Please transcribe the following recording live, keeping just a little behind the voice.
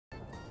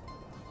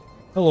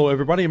Hello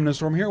everybody, I'm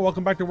Storm here.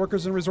 Welcome back to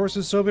Workers and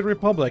Resources Soviet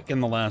Republic. In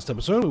the last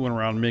episode, we went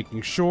around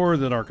making sure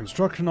that our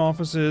construction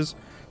offices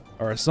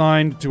are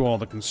assigned to all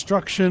the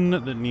construction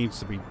that needs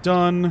to be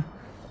done.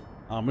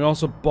 We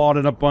also bought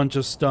in a bunch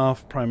of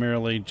stuff,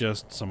 primarily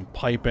just some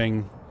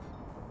piping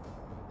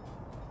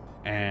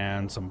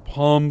and some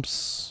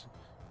pumps.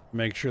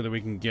 Make sure that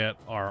we can get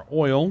our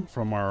oil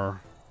from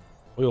our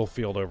oil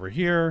field over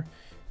here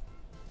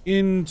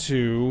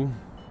into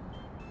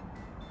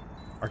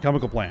our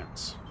chemical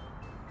plants.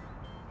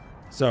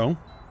 So,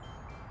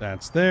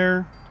 that's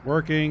there,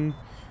 working,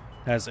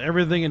 has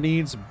everything it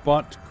needs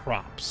but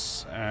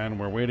crops. And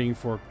we're waiting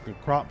for the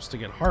crops to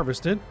get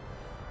harvested.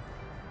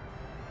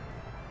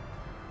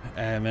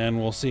 And then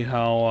we'll see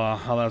how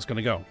that's going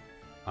to go.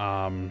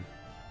 And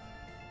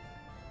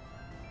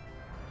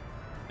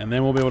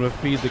then we'll be able to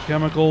feed the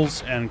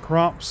chemicals and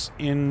crops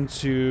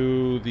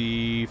into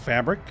the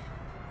fabric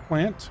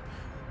plant,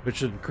 which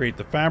should create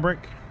the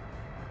fabric.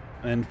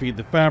 And feed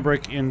the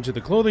fabric into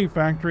the clothing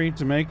factory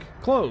to make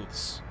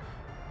clothes.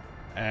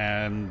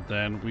 And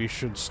then we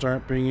should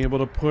start being able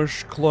to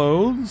push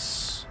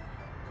clothes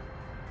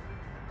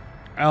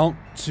out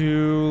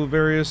to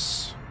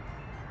various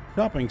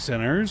shopping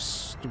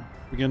centers to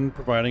begin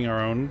providing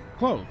our own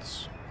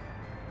clothes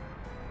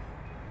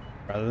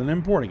rather than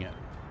importing it.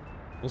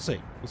 We'll see.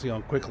 We'll see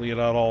how quickly it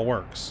all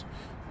works.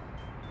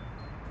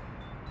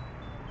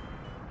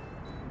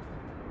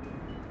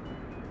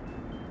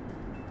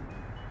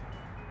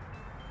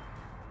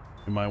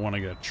 We might want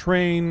to get a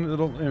train.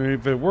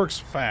 If it works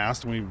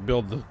fast and we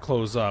build the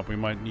clothes up, we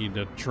might need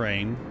a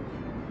train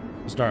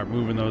to start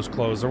moving those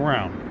clothes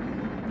around.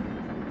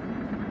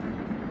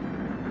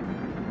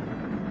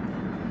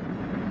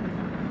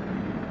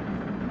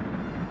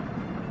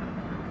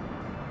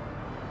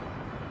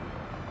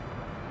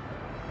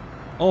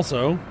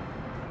 Also,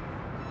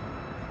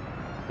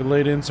 we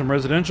laid in some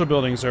residential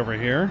buildings over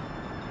here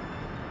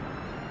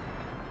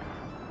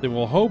that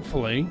will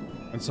hopefully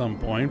at some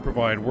point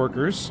provide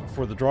workers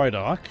for the dry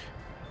dock.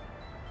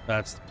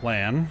 That's the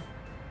plan.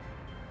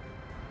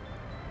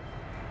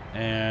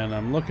 And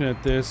I'm looking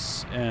at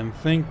this and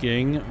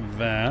thinking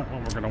that what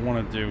we're going to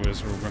want to do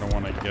is we're going to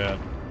want to get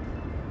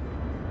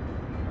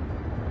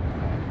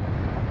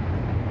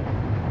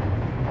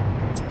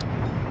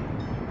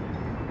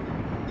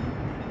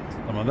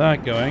some of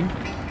that going.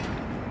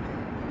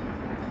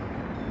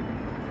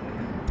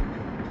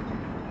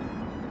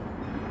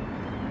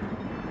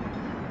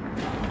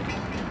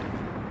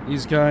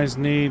 These guys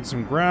need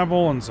some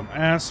gravel and some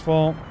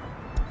asphalt.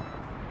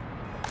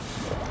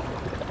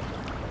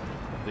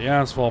 The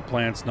asphalt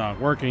plant's not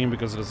working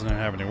because it doesn't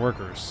have any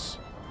workers.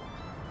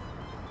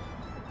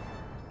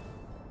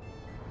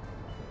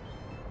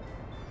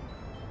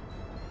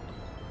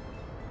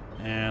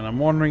 And I'm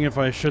wondering if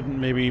I shouldn't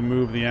maybe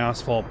move the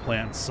asphalt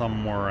plant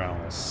somewhere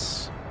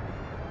else.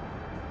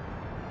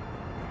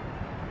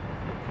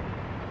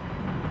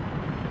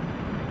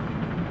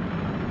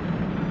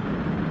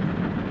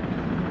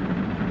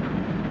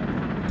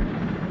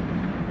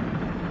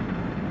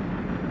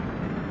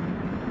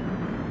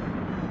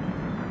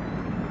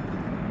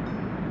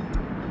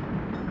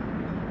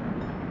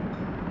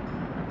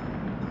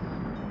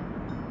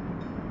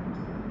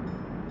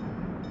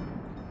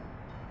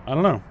 I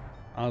don't know.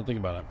 I'll think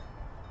about it.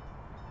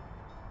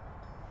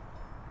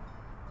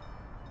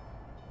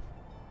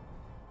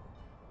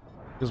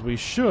 Because we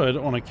should,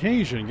 on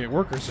occasion, get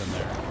workers in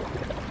there.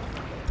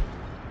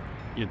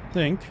 You'd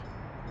think.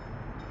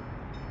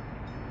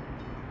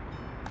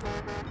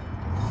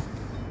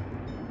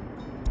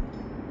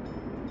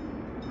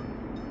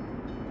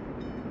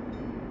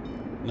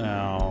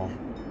 Now...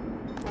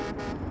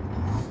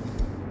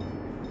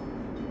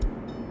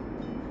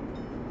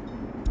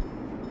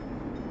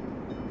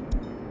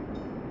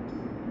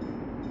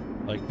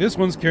 like this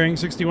one's carrying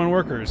 61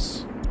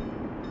 workers.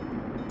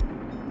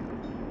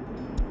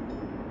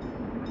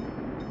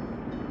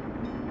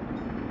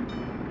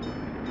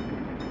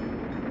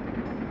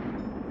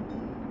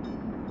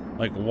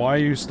 Like, why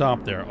you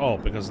stop there? Oh,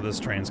 because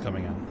this train's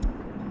coming in.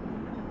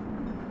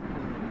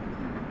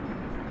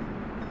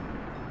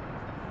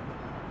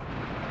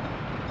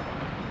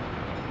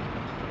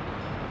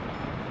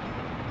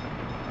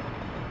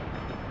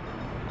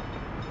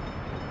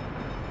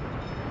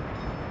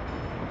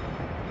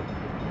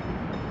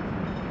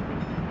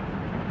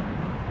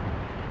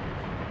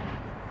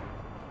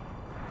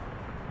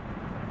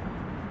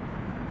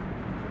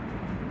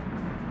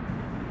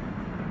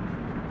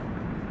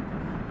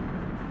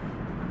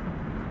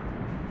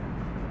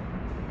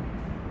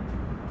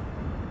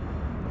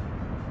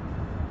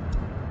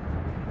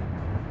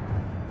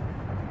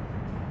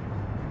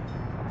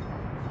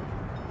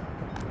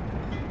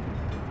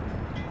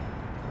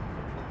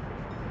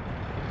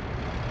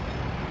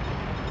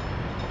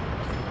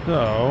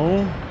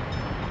 So,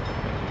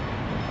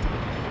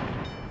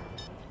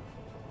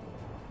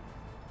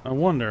 I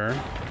wonder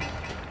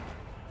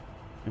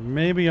if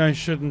maybe I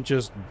shouldn't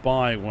just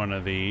buy one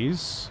of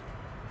these.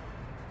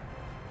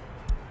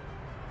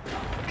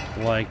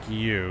 Like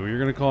you. You're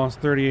gonna cost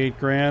 38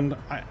 grand.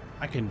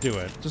 I can do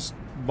it. Just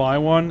buy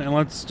one and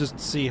let's just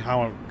see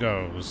how it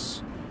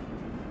goes.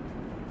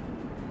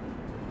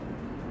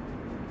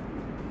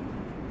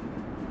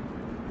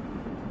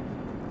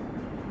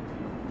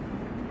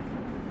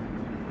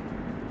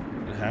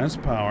 It has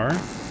power.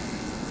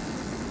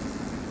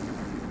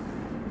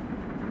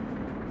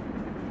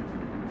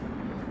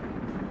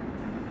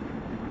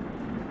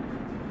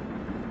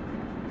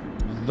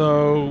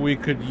 Though we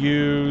could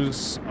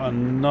use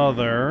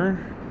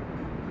another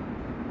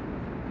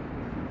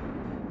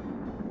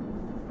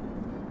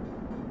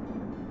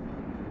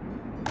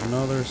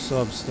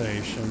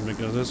substation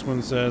because this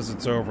one says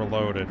it's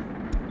overloaded.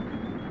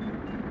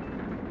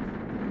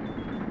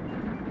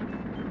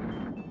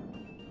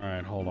 All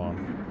right, hold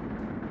on.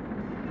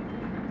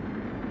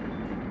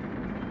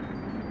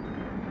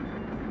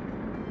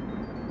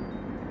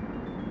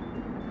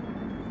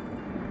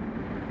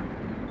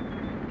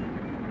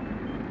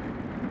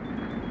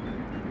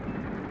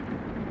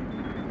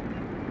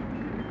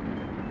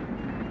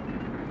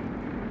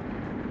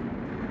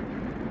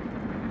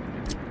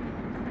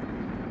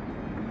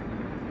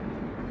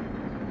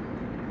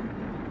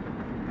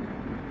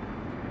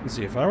 Let's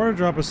see, if I were to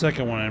drop a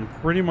second one in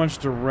pretty much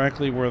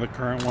directly where the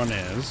current one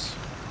is,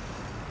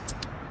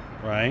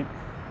 right?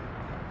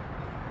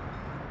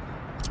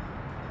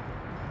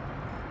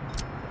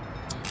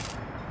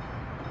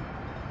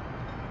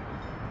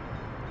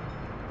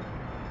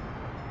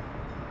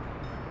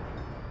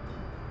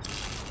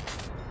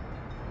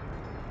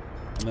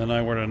 And then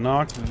I were to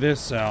knock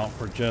this out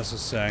for just a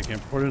second,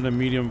 put in a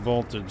medium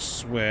voltage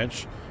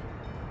switch.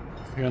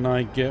 Can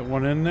I get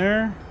one in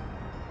there?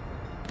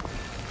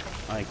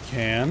 I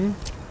can.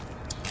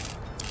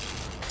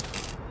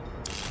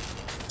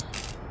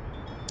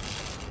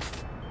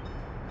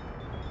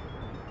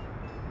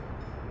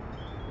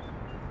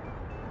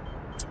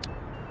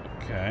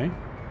 Okay.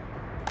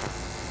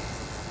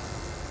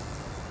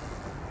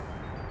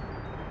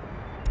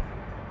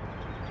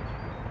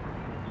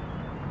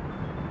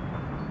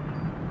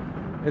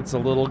 It's a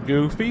little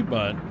goofy,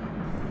 but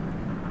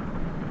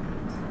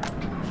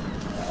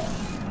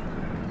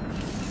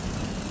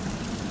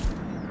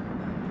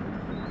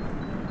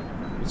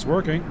it's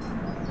working.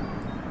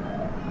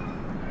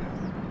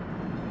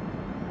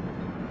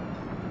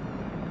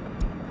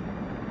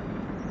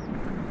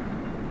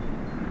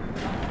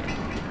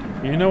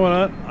 You know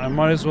what? I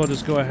might as well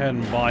just go ahead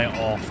and buy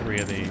all three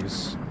of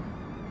these.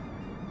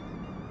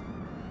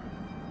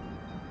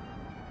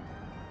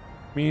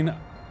 I mean,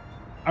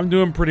 I'm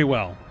doing pretty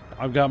well.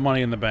 I've got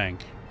money in the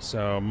bank,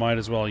 so might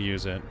as well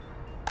use it.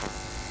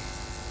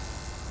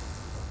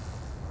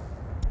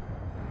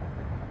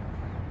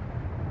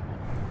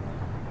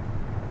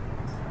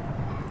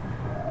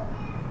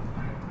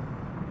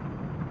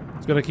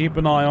 Just gotta keep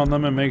an eye on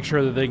them and make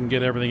sure that they can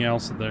get everything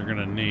else that they're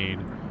gonna need.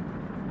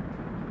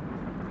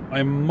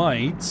 I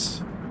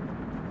might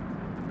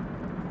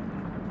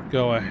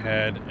go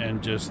ahead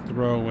and just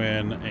throw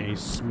in a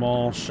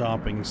small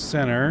shopping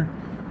center.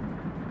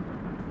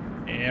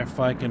 If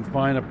I can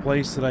find a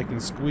place that I can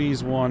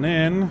squeeze one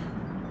in.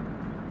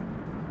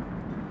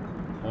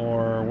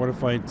 Or what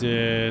if I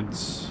did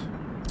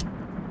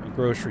a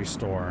grocery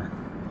store?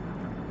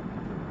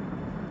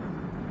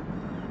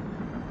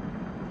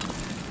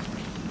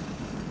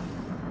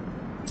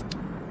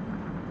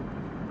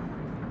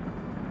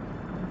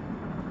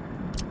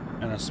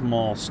 And a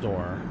small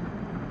store.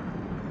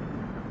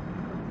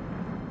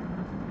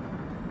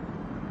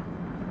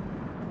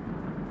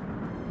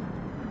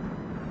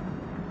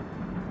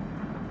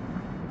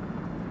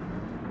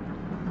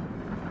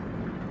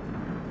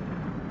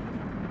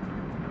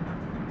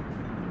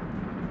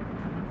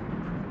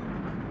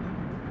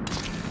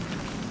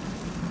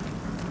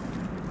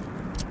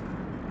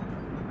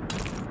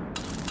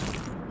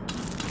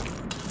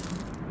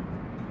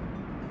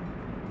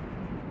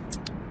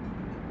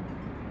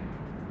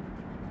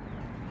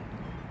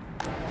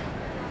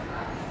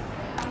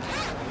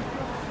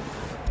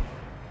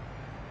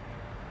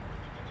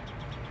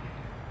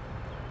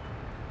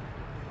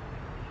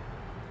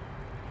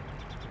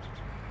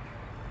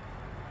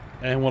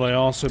 And will I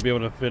also be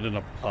able to fit in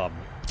a pub?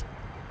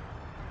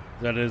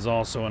 That is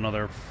also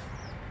another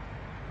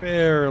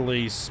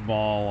fairly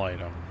small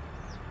item.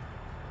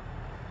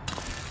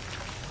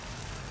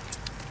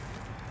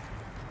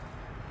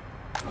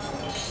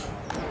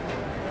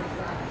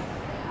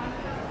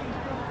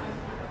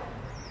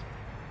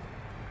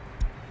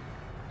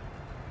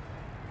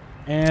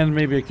 And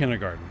maybe a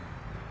kindergarten.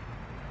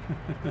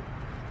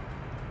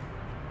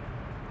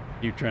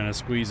 Keep trying to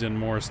squeeze in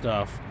more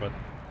stuff, but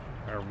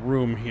our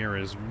room here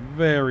is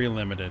very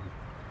limited.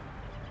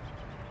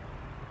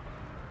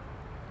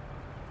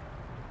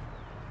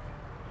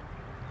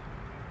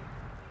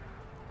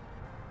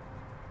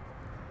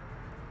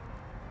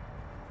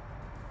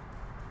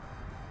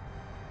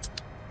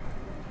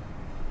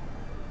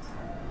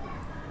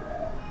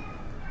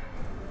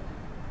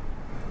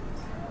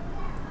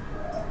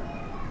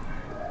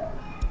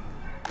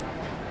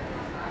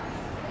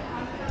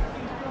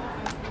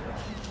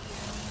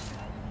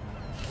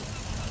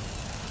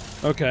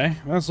 Okay,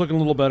 that's looking a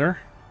little better.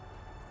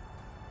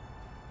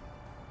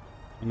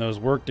 And those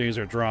work days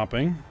are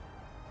dropping.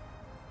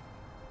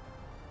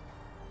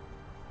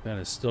 That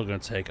is still going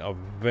to take a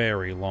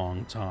very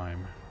long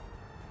time.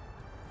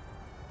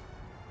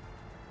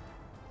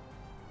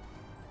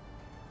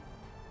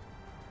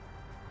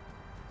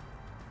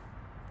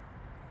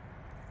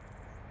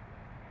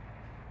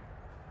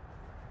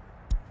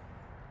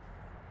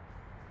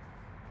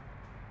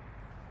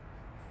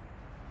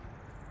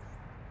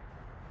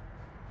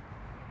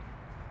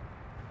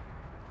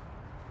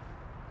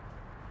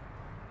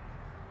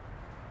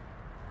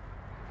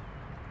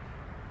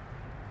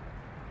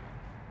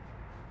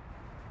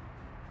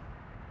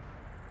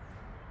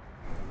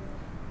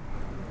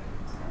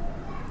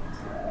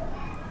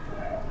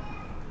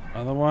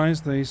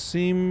 Otherwise, they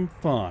seem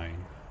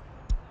fine.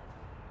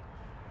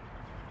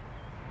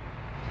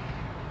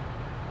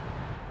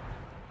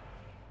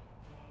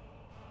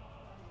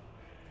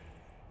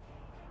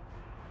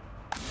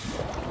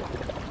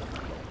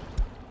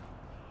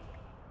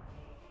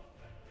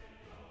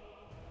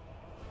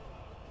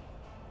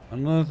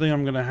 Another thing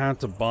I'm gonna have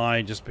to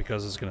buy just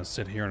because it's gonna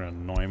sit here and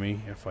annoy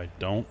me if I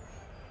don't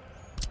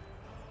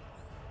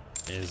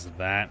is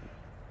that.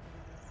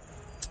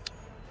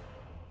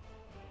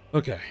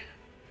 Okay.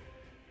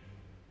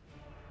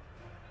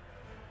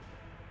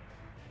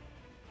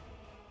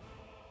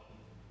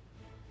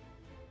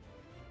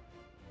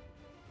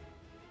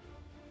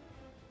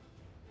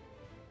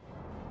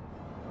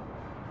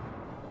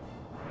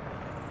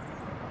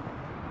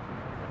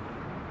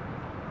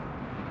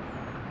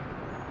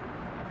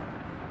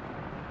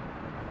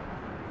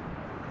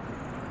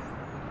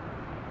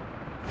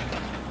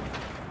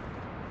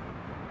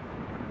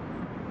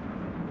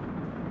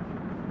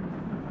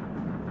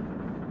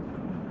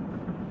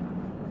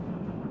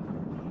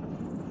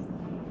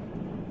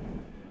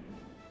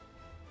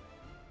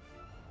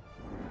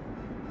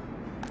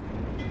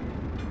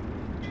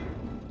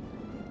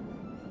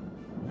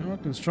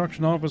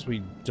 Construction office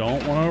we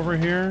don't want over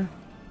here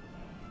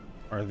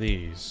are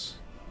these.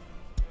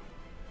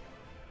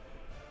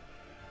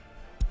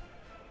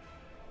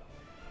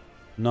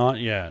 Not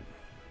yet.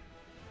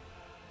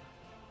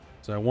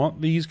 So I want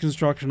these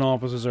construction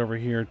offices over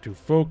here to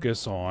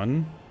focus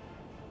on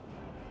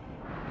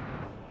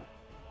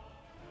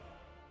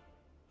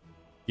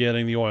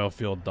getting the oil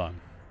field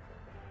done.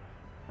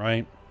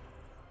 Right?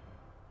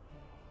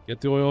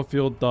 Get the oil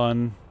field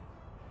done.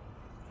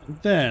 And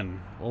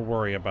then we'll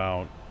worry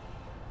about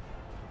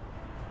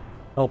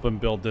helping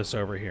build this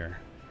over here.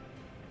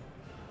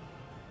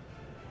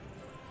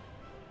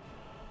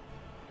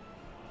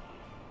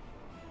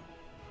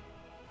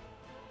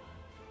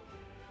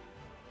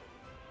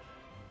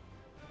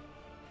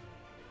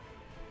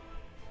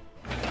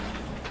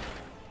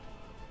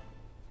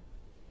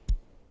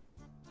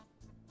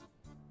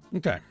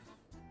 Okay.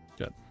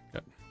 Good.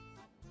 Good.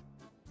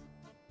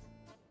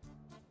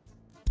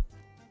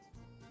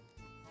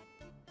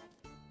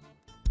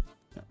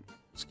 Yeah.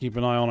 Let's keep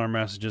an eye on our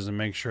messages and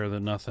make sure that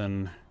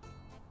nothing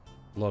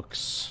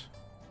looks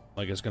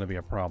like it's going to be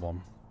a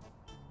problem.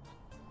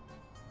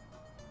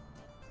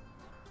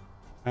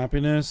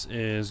 Happiness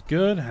is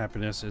good.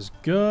 Happiness is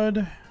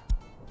good.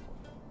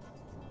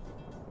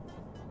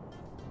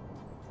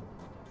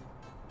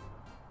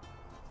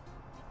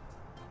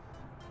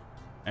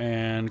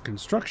 And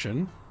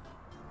construction.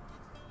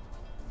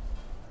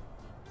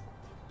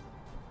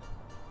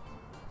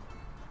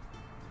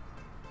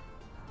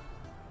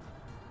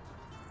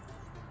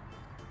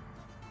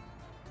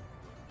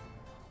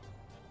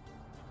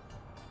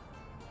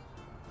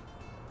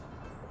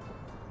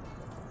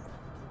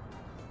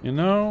 You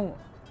know,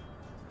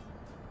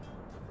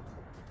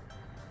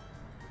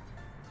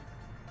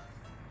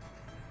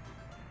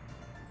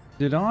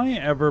 did I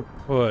ever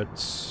put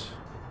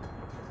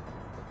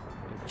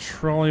a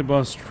trolley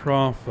bus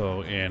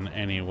trafo in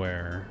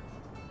anywhere?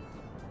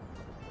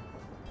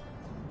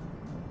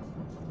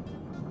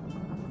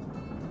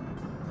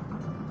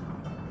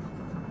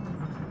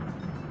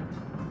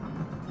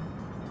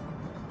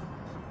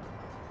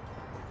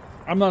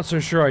 I'm not so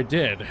sure I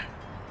did.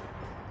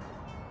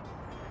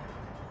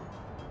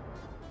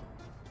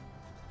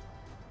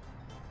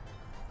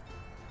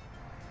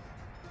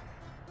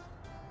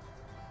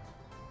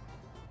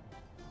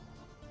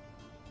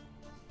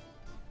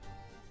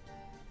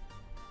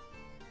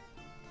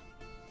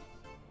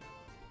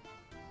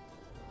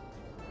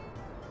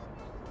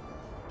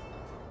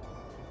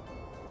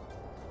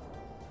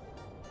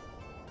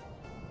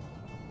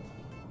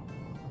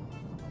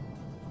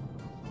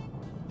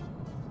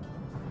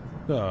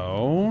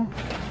 So,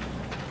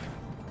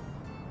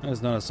 that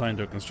is not assigned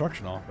to a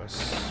construction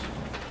office.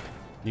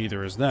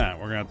 Neither is that.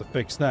 We're going to have to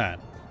fix that.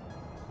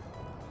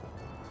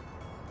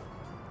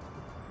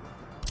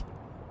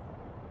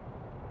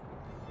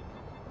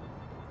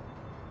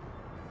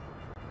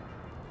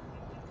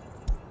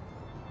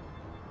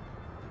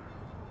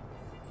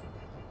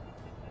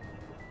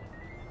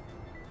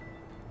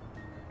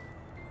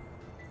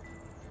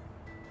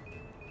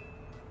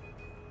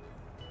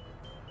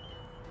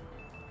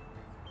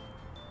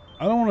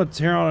 I don't want to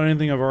tear out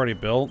anything I've already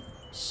built,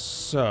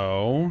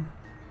 so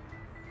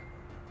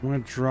I'm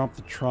going to drop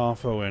the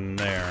trafo in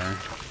there.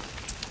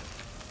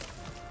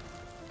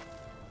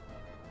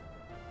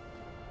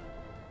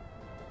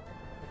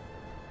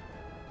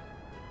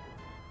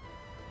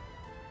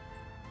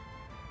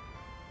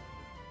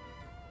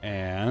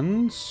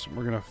 And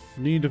we're going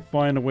to need to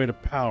find a way to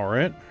power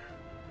it.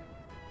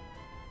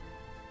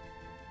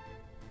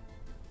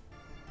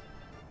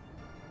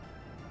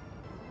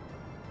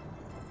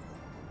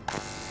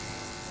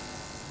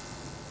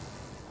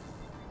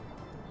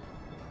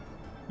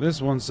 This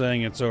one's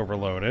saying it's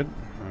overloaded.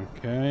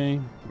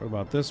 Okay, what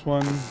about this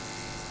one?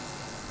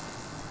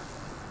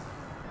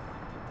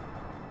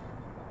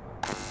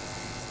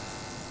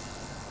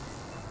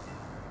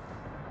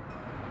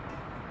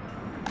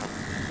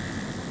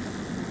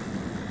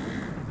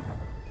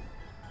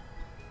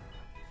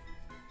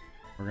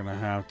 We're gonna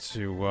have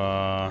to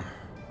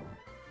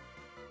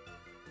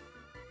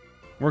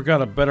work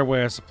out a better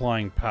way of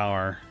supplying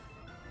power.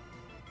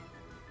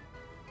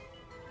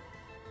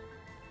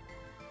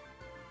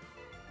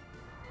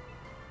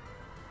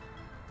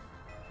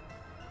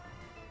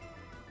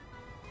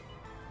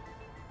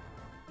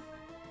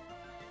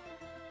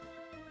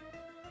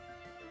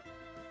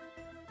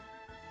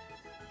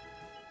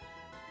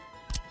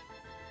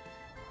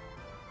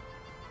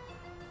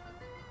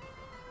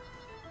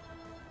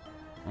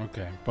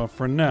 Okay, but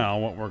for now,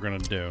 what we're gonna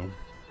do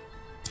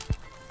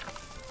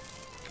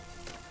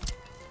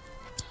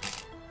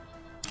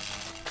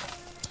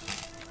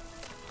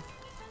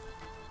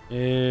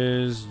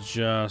is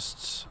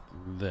just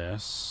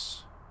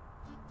this.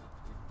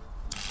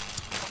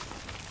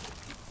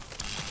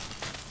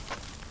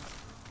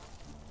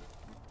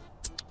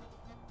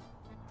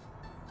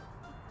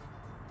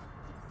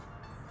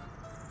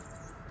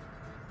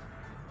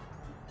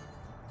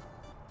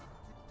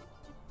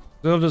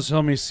 They'll just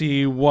help me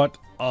see what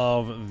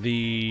of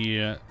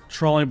the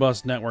trolley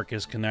bus network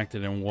is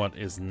connected and what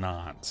is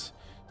not.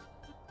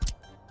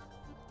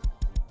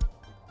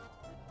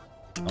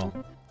 Oh,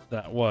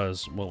 that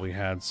was what we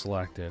had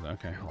selected.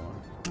 Okay, hold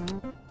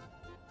on.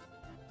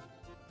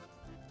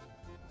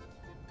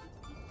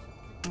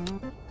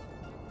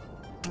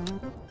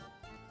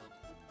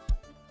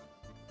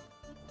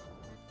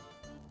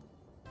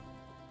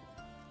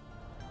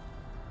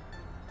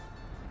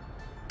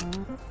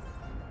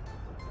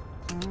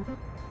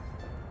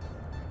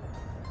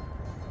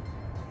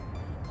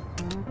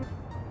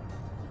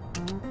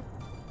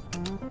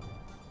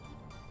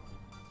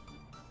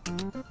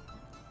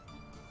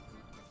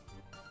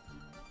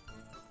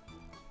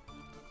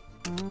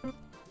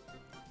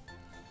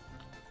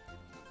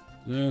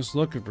 Just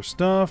looking for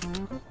stuff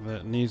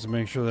that needs to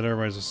make sure that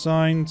everybody's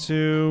assigned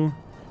to.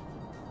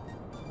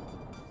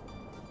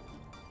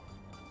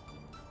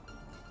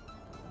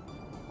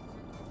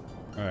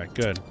 Alright,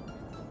 good.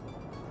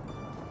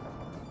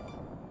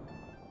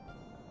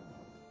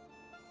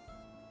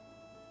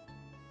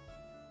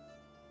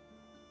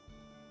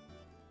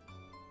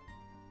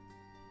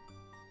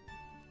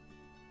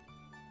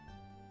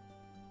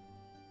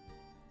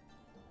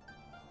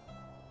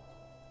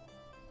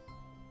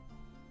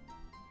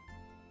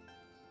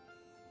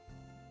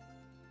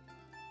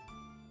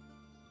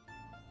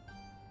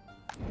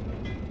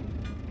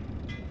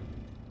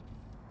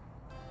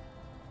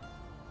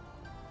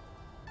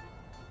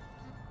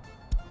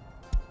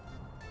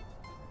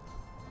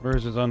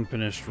 Where's this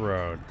unfinished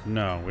road?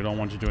 No, we don't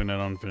want you doing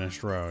that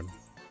unfinished road.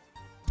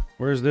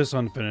 Where's this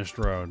unfinished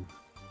road?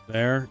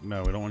 There?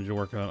 No, we don't want you to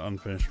work on that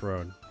unfinished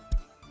road.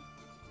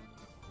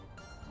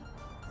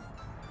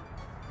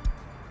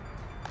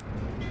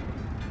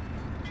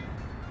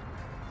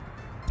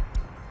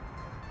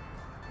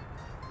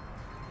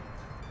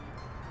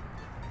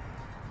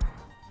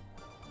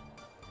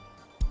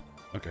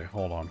 Okay,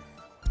 hold on.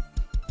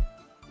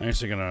 I'm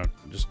actually gonna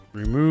just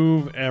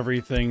remove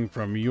everything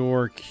from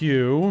your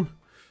queue.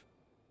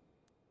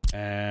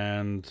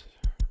 And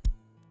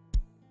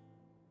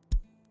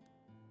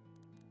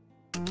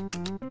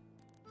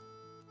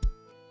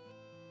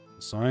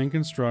assign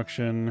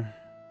construction.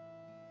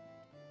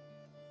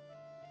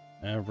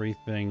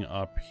 Everything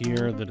up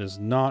here that is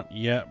not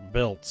yet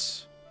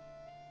built.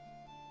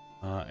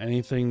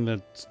 Anything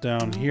that's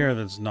down here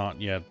that's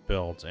not yet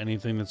built.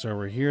 Anything that's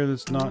over here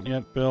that's not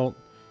yet built.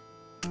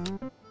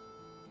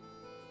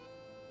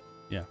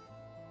 Yeah,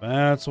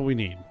 that's what we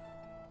need.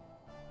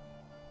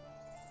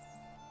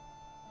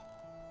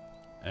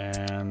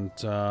 And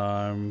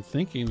I'm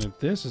thinking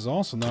that this is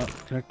also not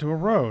connected to a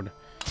road.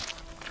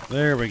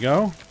 There we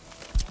go.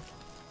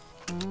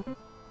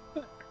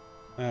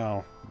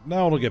 Now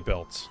it'll get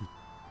built.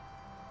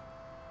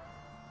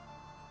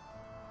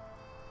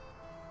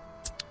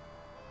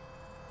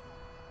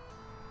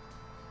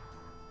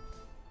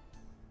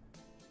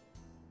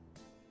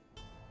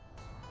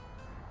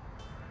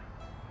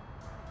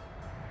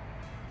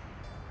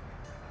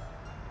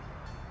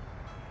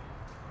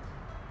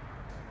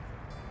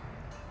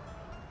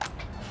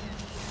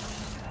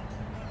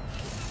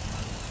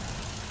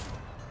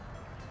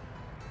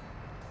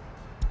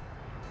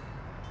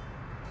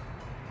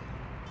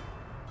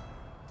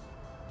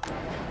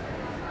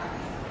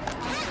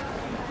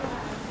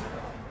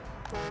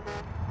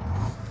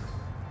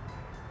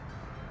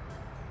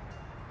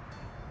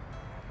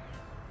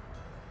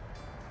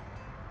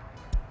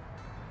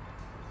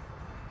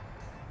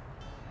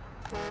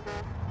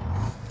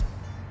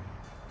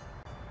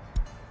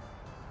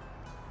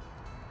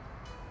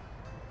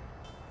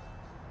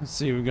 Let's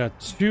see, we've got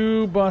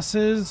 2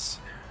 buses.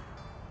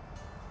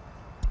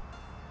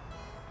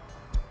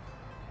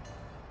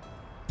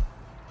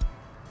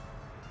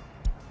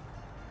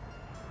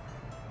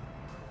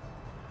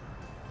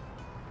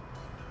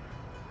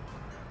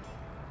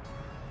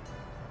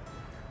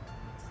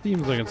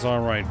 Seems like it's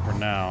all right for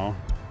now.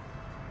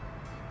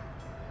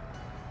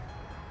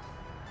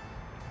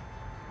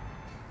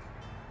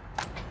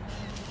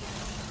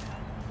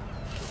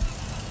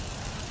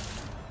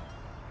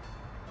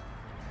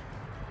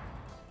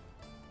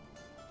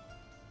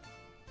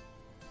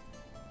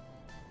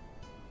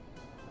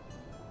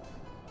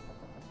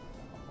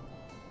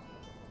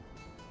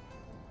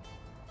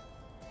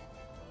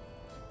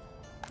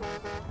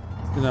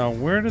 Now,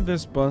 where did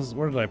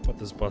I put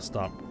this bus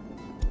stop?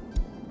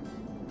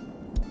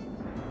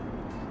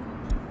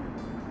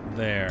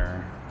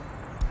 There.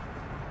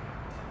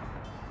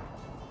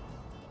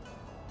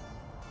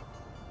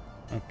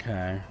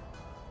 Okay.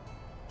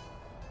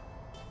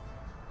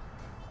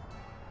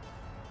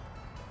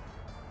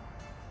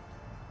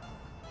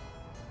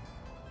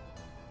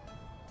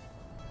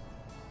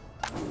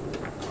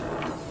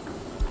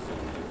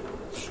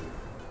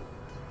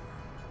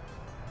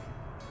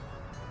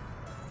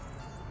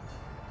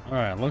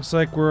 Alright, looks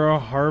like we're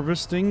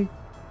harvesting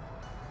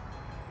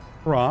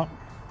crop,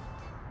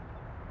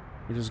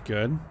 which is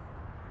good.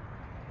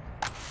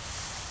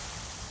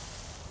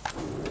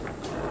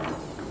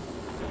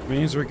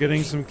 Means we're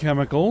getting some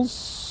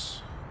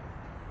chemicals.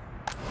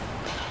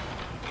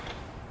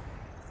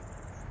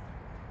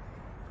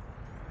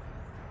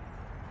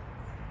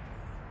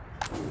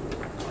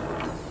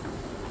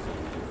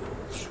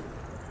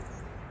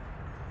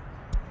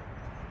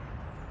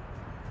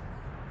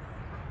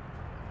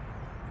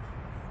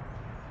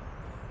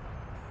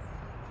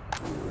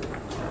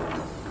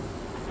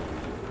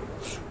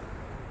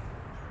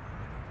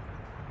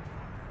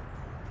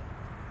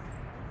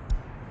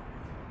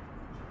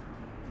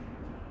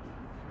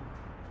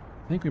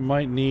 I think we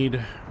might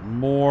need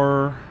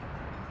more.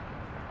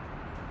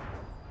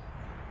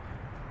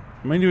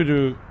 We might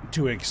need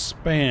to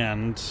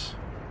expand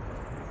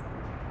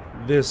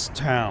this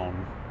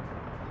town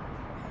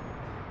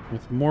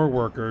with more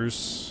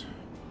workers.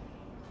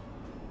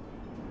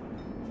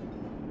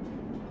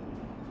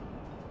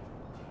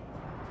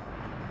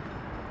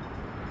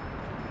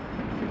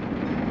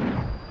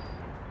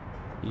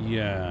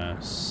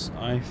 Yes,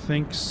 I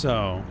think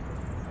so.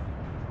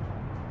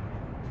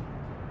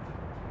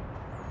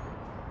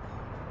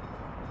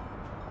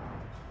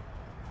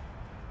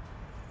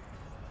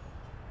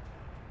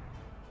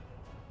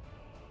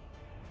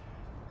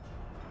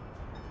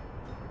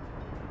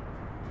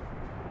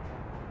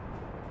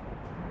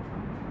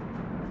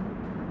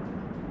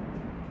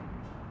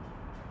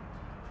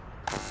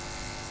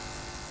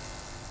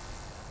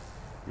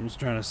 I'm just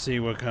trying to see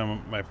what kind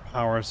of my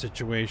power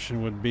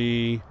situation would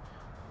be.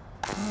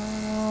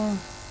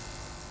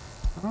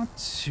 Not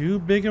too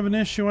big of an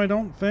issue, I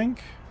don't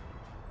think.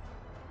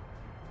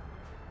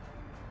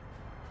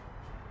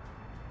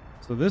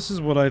 So this is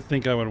what I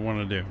think I would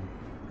want to do.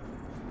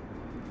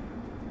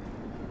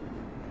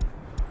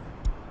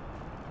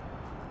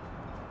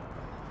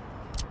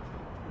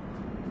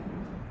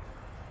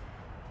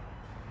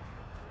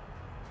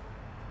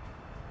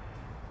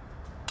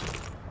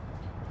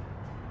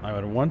 I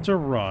would want to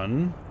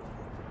run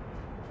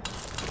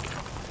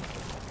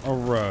a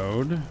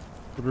road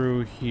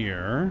through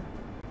here.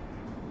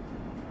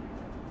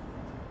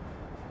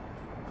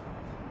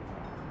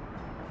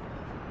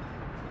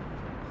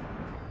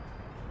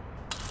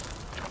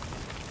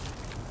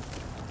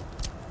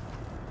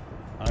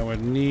 I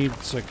would need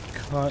to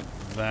cut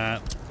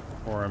that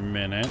for a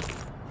minute.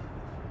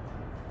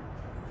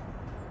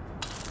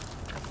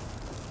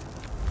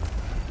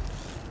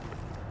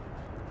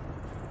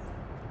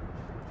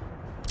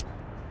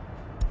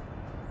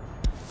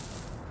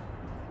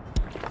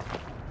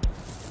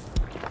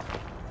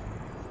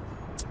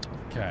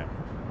 Okay.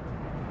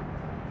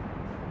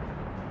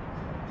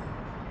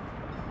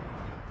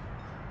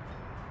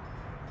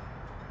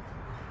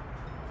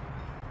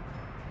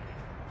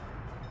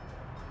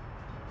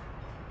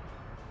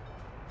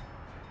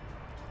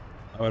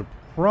 I would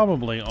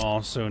probably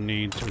also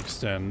need to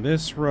extend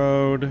this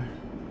road.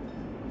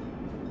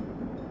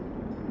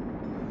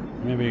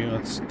 Maybe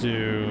let's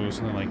do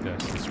something like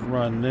this. Let's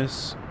run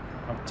this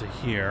up to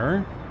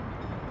here.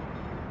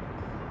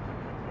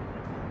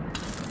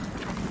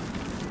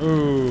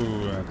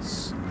 Ooh,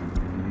 that's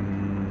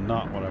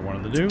not what I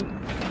wanted to do.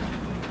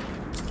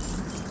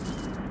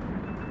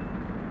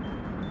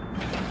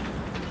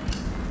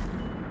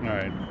 All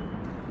right.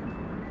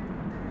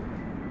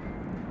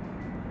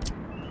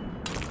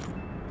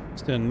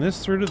 Extend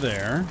this through to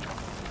there.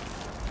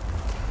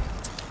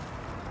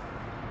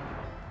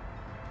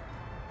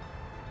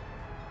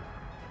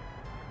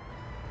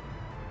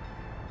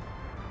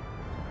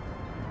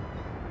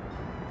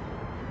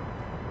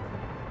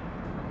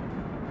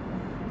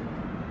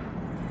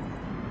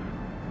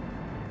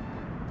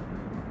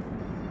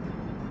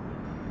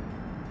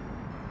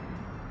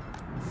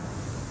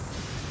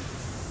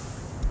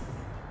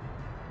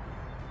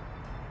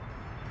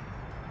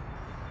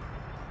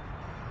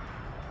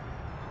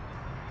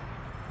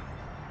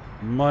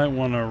 Might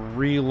want to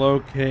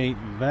relocate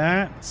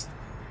that.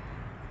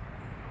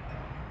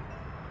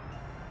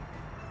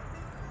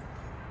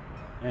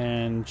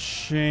 And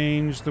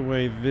change the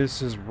way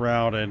this is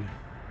routed.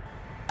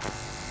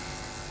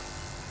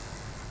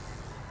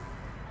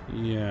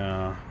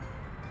 Yeah.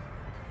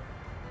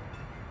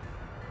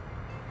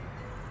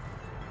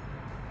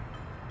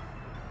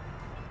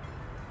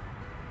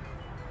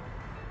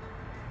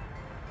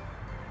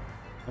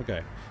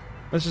 Okay.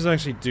 Let's just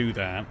actually do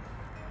that.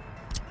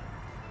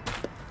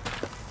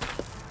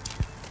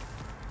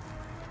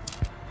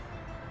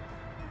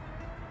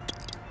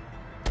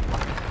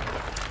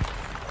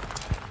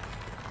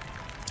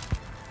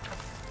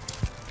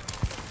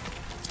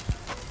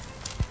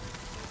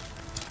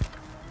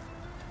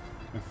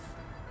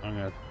 I'm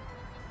gonna...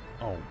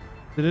 Oh.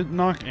 Did it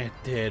knock? It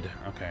did.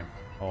 Okay.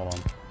 Hold on.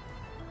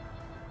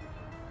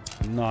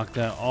 Knock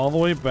that all the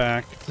way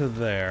back to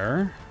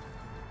there.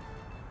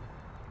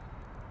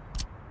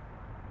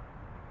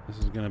 This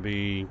is gonna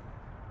be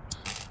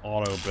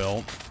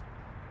auto-built.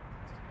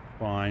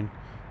 Fine.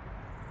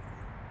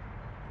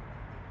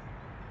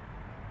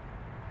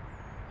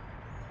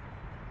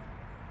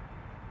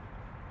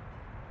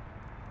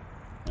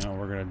 Now what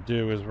we're gonna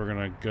do is we're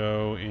gonna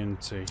go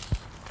into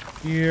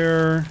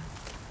here.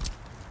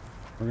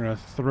 We're gonna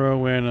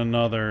throw in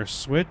another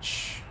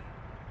switch.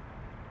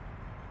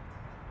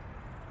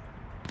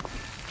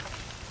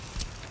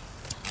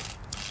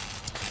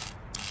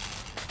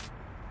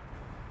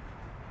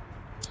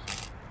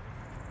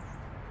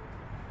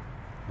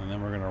 And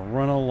then we're gonna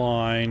run a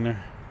line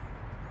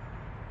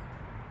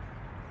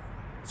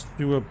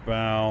to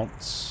about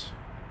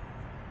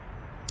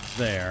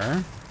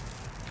there.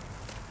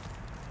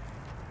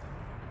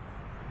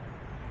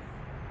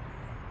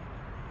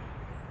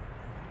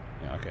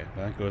 Okay,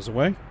 that goes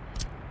away.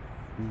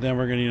 Then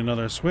we're gonna need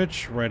another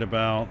switch right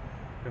about,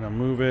 gonna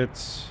move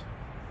it,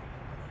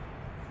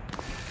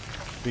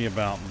 be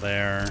about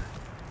there.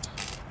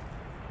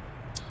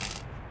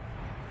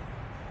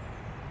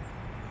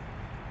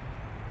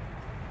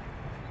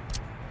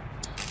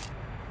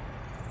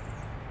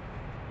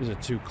 Is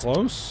it too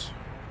close?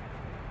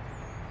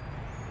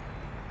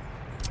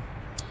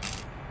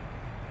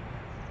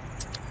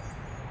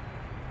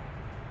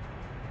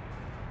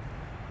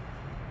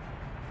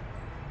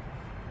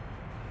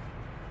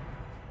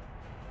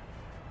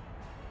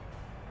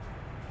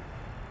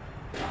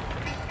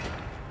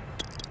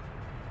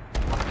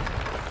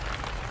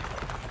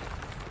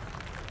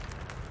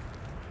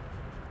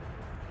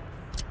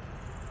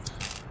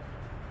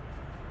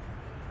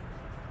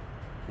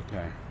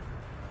 Okay.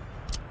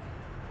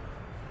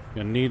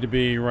 Gonna need to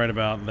be right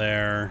about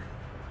there.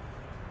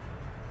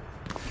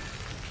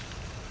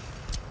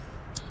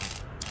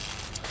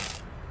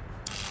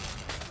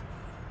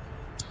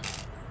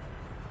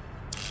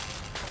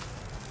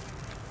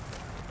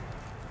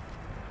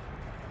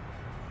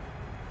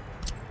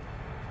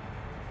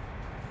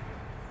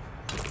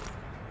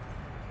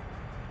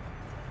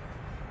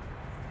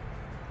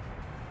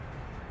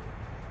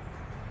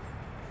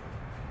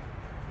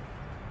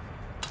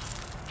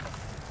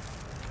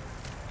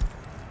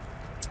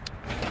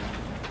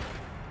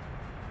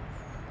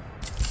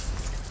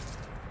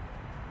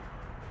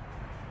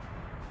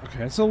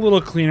 Okay, it's a little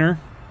cleaner.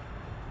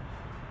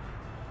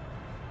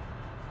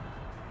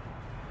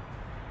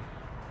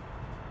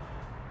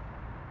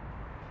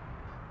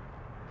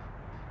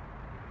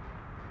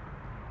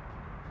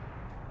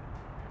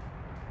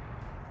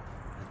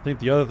 I think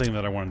the other thing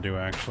that I want to do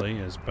actually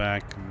is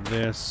back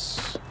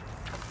this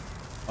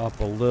up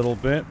a little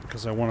bit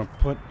because I want to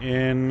put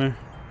in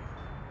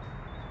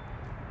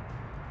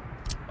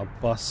a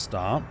bus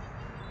stop.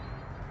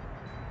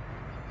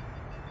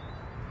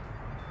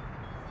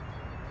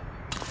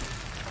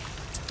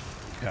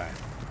 Okay.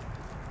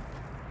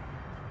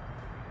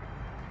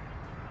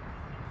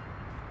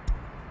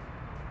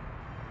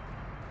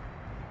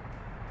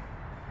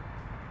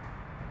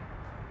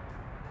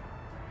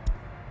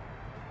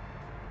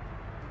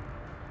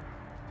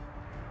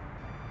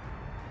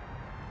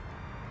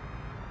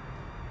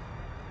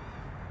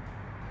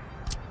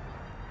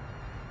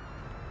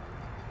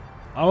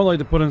 I would like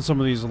to put in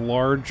some of these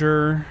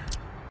larger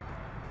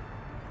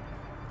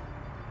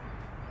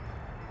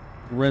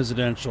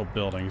residential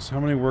buildings. How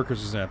many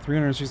workers is that?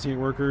 368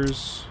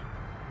 workers.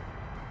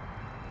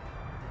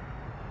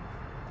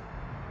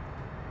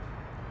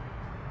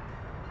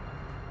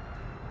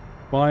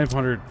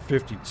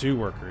 $552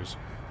 workers.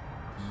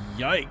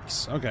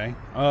 Yikes. Okay.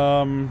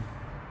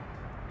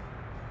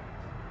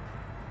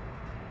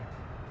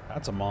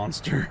 That's a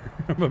monster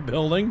of a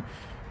building.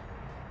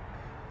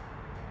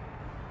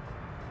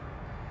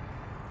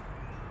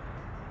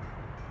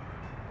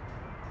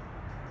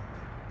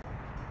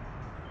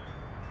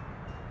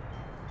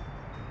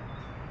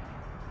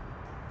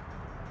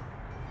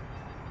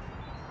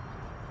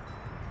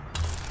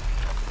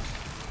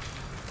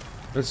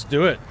 Let's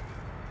do it.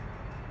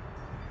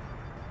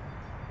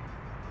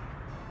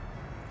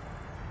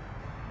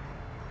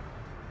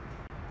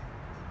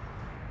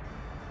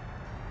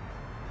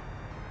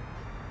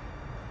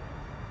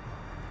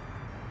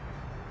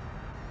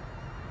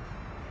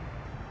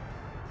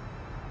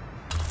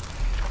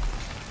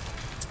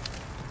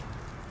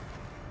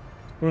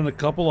 Put in a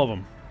couple of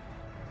them.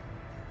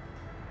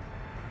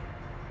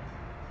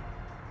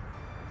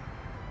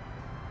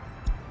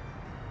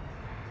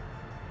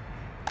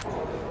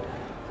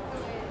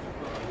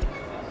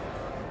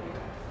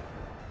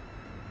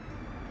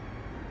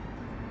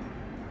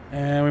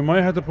 And we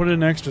might have to put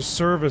in extra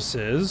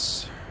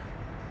services.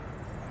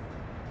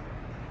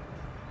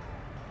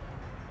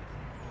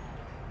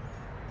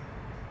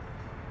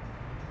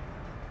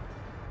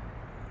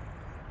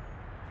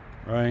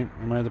 Right,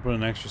 we might have to put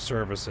in extra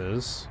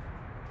services.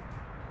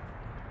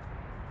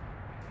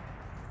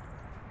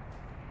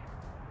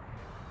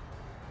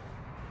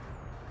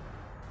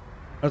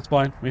 That's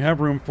fine. We have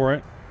room for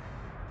it.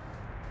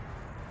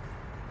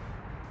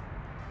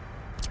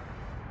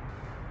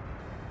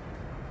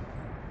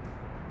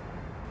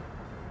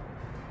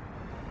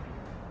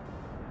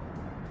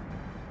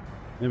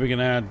 Maybe we can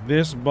add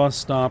this bus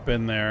stop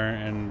in there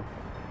and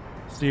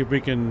see if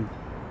we can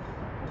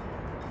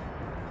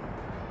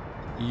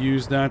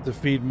use that to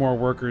feed more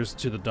workers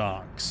to the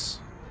docks.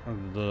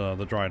 Or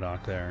the dry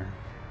dock there.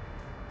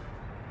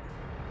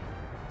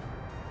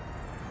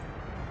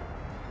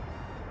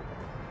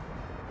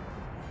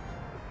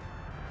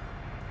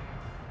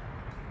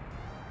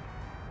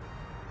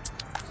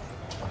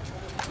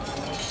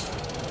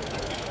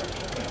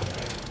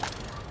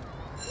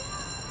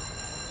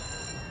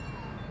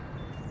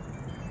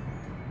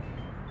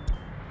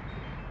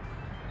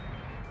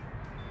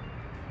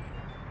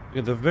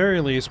 At the very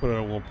least, what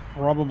it will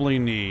probably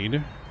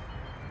need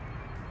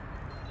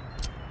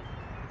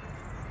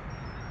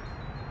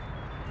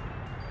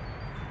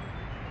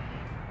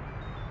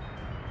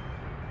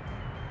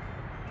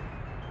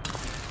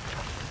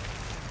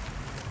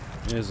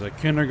is a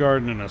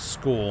kindergarten and a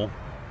school.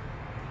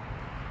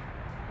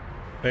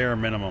 Bare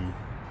minimum.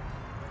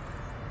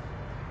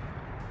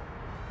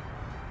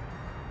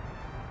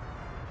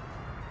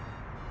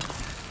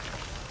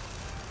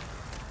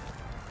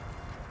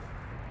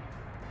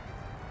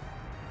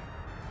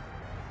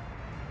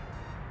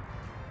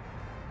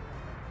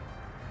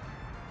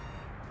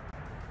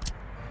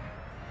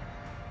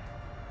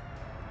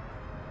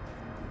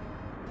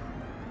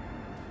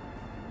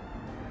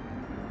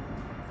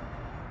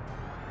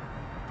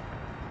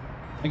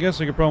 I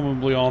guess we could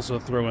probably also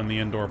throw in the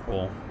indoor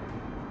pool.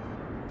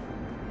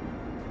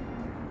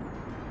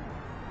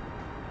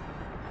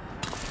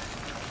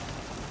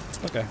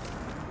 Okay.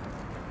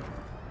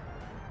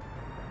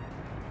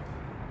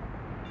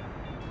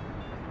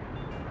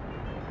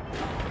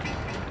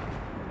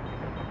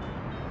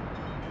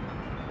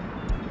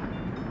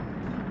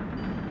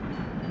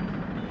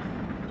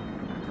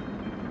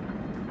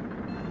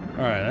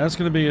 Alright, that's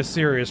going to be a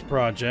serious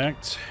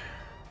project.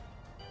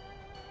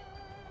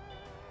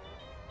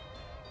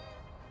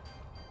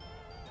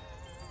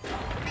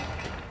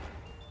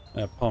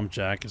 That pump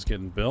jack is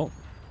getting built.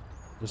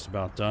 Just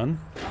about done.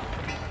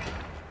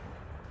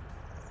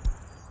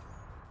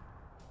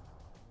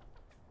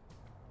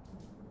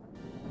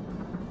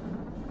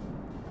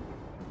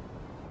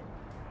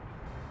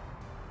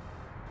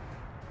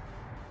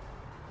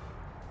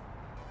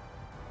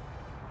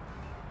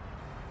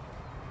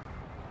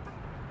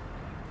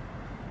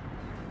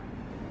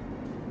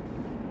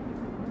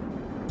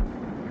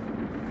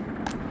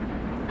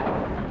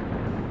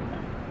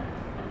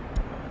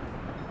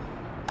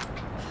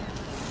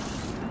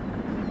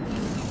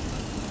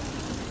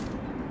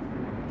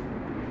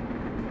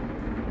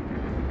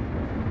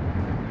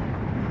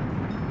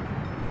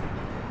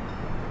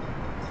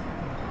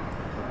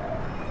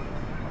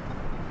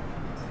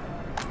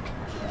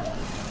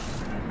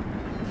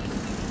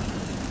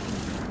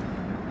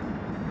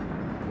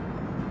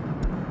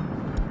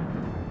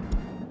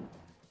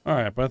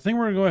 Alright, but I think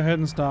we're going to go ahead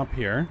and stop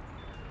here.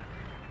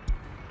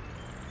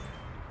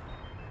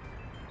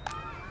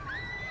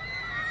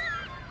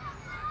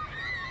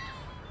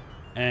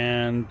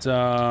 And,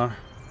 yeah,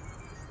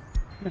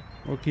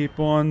 we'll keep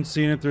on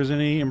seeing if there's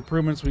any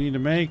improvements we need to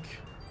make.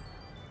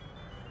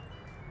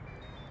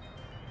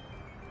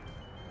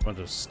 I'll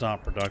just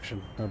stop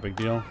production. No big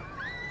deal.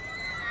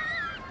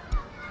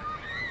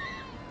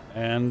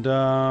 And,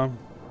 yeah,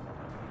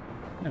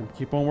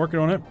 keep on working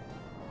on it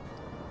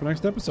for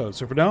next episode.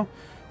 So for now,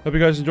 hope you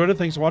guys enjoyed it.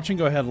 Thanks for watching.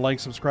 Go ahead and like,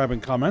 subscribe,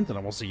 and comment, and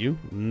I will see you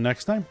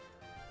next time.